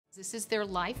This is their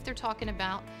life they're talking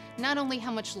about. Not only how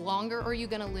much longer are you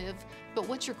going to live, but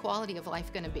what's your quality of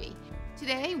life going to be.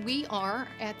 Today we are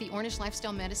at the Ornish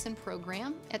Lifestyle Medicine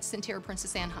program at Sentara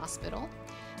Princess Anne Hospital.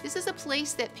 This is a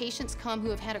place that patients come who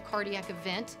have had a cardiac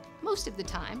event most of the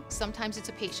time. Sometimes it's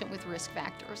a patient with risk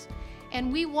factors.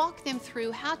 And we walk them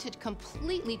through how to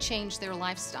completely change their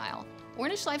lifestyle.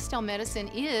 Ornish Lifestyle Medicine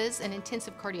is an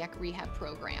intensive cardiac rehab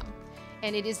program,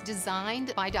 and it is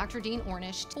designed by Dr. Dean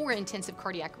Ornish for intensive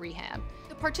cardiac rehab.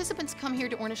 The participants come here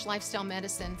to Ornish Lifestyle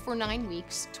Medicine for 9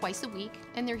 weeks, twice a week,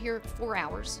 and they're here 4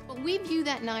 hours. But we view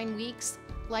that 9 weeks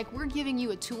like we're giving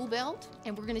you a tool belt,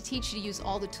 and we're going to teach you to use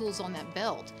all the tools on that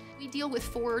belt. We deal with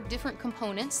 4 different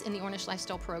components in the Ornish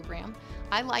Lifestyle program.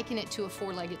 I liken it to a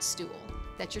 4-legged stool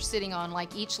that you're sitting on,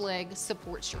 like each leg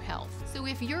supports your health. So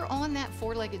if you're on that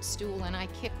 4-legged stool and I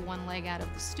kick one leg out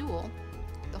of the stool,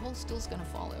 the whole stool's going to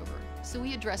fall over. So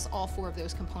we address all 4 of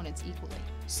those components equally.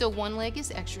 So one leg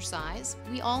is exercise.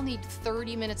 We all need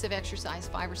 30 minutes of exercise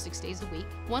 5 or 6 days a week.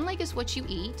 One leg is what you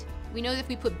eat. We know that if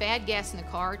we put bad gas in the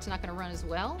car, it's not going to run as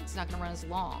well, it's not going to run as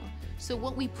long. So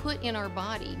what we put in our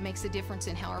body makes a difference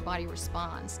in how our body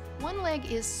responds. One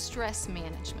leg is stress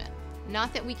management.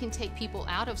 Not that we can take people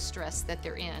out of stress that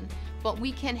they're in, but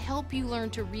we can help you learn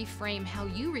to reframe how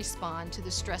you respond to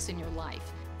the stress in your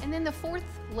life. And then the 4th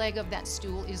leg of that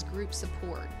stool is group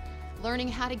support. Learning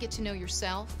how to get to know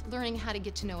yourself, learning how to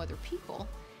get to know other people,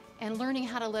 and learning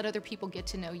how to let other people get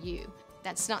to know you.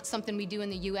 That's not something we do in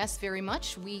the US very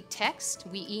much. We text,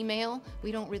 we email,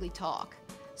 we don't really talk.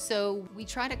 So we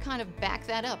try to kind of back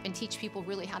that up and teach people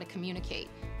really how to communicate,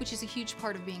 which is a huge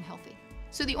part of being healthy.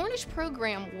 So the Ornish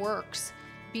program works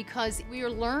because we are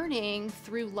learning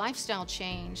through lifestyle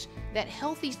change that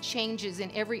healthy changes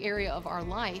in every area of our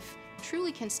life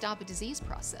truly can stop a disease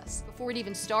process before it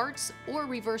even starts or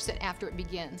reverse it after it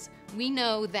begins. We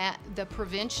know that the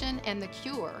prevention and the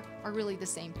cure are really the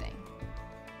same thing.